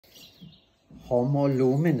Homo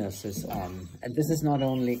luminous is on, and this is not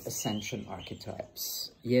only ascension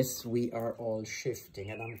archetypes. Yes, we are all shifting,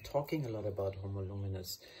 and I'm talking a lot about Homo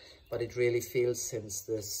luminous, but it really feels, since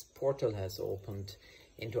this portal has opened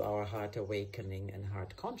into our heart awakening and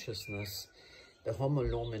heart consciousness, the Homo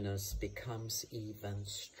luminous becomes even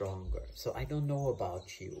stronger. So I don't know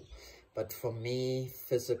about you, but for me,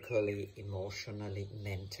 physically, emotionally,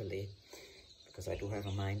 mentally, because I do have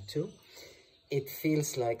a mind too, it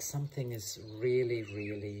feels like something is really,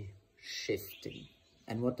 really shifting.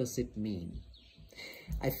 And what does it mean?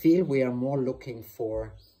 I feel we are more looking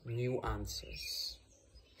for new answers.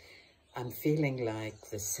 I'm feeling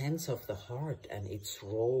like the sense of the heart and its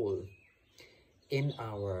role in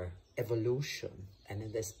our evolution and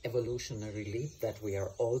in this evolutionary leap that we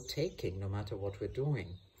are all taking, no matter what we're doing,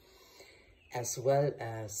 as well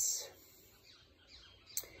as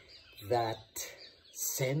that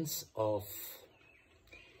sense of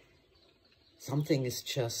something is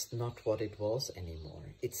just not what it was anymore.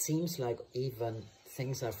 It seems like even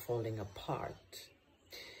things are falling apart.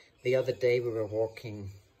 The other day we were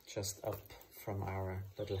walking just up from our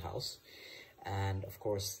little house, and of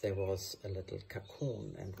course there was a little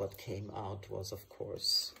cocoon, and what came out was, of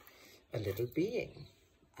course, a little being.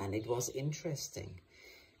 And it was interesting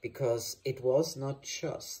because it was not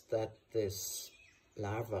just that this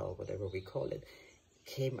larva, or whatever we call it,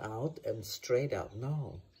 came out and straight out.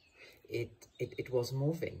 No, it was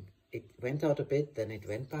moving. It went out a bit, then it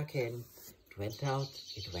went back in, it went out,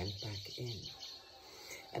 it went back in.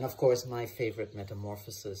 And of course, my favorite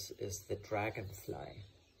metamorphosis is the dragonfly.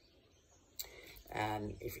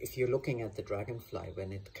 And if you're looking at the dragonfly,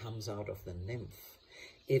 when it comes out of the nymph,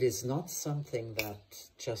 it is not something that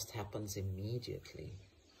just happens immediately.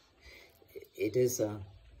 It is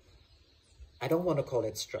I don't want to call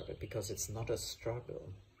it struggle, because it's not a struggle,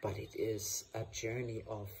 but it is a journey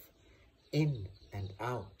of in and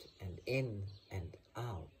out and in and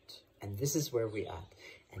out. And this is where we're at.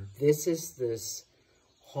 And this is this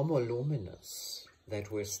Homo luminous that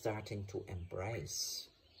we're starting to embrace.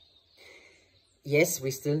 Yes, we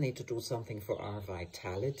still need to do something for our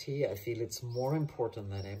vitality. I feel it's more important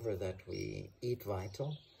than ever that we eat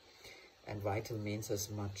vital. And vital means as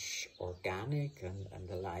much organic and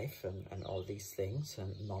alive and all these things,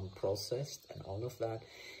 and non-processed and all of that.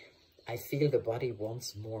 I feel the body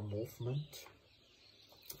wants more movement.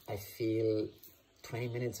 I feel 20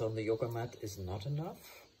 minutes on the yoga mat is not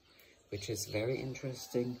enough, which is very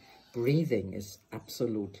interesting. Breathing is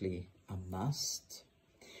absolutely a must.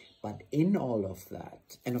 But in all of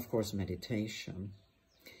that, and of course meditation,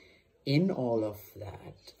 in all of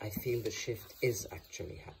that, I feel the shift is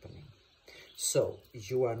actually happening. So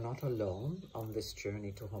you are not alone on this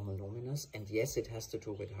journey to Homo luminous. And yes, it has to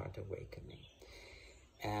do with heart awakening.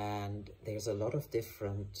 And there's a lot of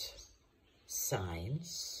different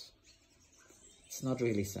signs. It's not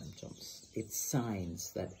really symptoms. It's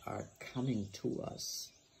signs that are coming to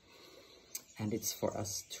us. And it's for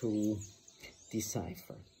us to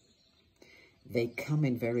decipher. They come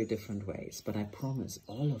in very different ways, but I promise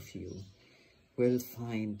all of you will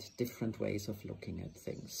find different ways of looking at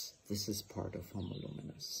things. This is part of Homo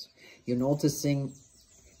luminous. You're noticing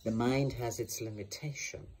the mind has its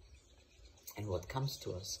limitation. And what comes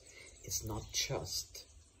to us is not just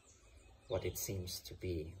what it seems to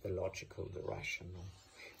be, the logical, the rational.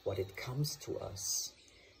 What it comes to us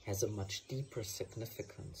has a much deeper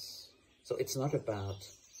significance. So it's not about,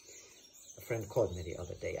 a friend called me the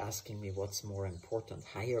other day asking me what's more important,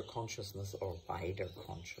 higher consciousness or wider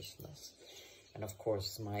consciousness? And of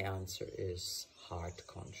course, my answer is heart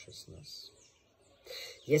consciousness.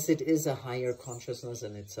 Yes, it is a higher consciousness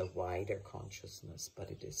and it's a wider consciousness, but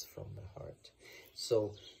it is from the heart.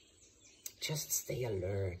 So just stay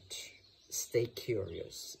alert, stay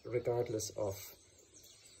curious, regardless of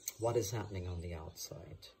what is happening on the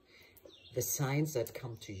outside. The signs that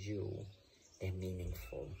come to you, they're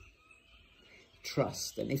meaningful.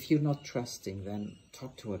 Trust, and if you're not trusting, then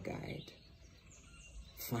talk to a guide.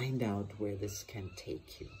 Find out where this can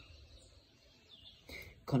take you.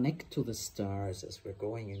 Connect to the stars as we're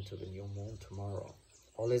going into the new moon tomorrow.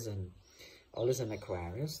 All is in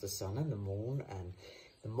Aquarius, the sun and the moon, and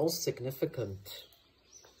the most significant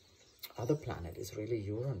other planet is really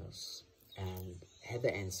Uranus. And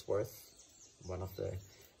Heather Ainsworth, one of the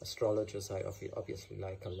astrologers I obviously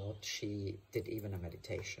like a lot, she did even a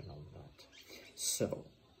meditation on that. So,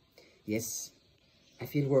 yes, I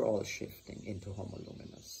feel we're all shifting into Homo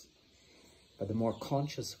luminous. But the more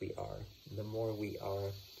conscious we are, the more we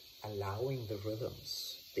are allowing the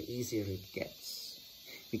rhythms, the easier it gets.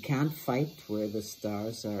 We can't fight where the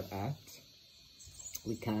stars are at.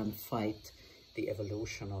 We can't fight the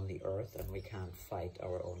evolution on the earth, and we can't fight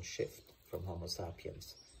our own shift from Homo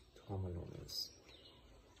sapiens to Homo luminous.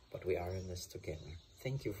 But we are in this together.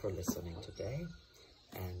 Thank you for listening today,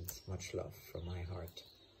 and much love from my heart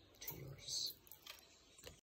to yours.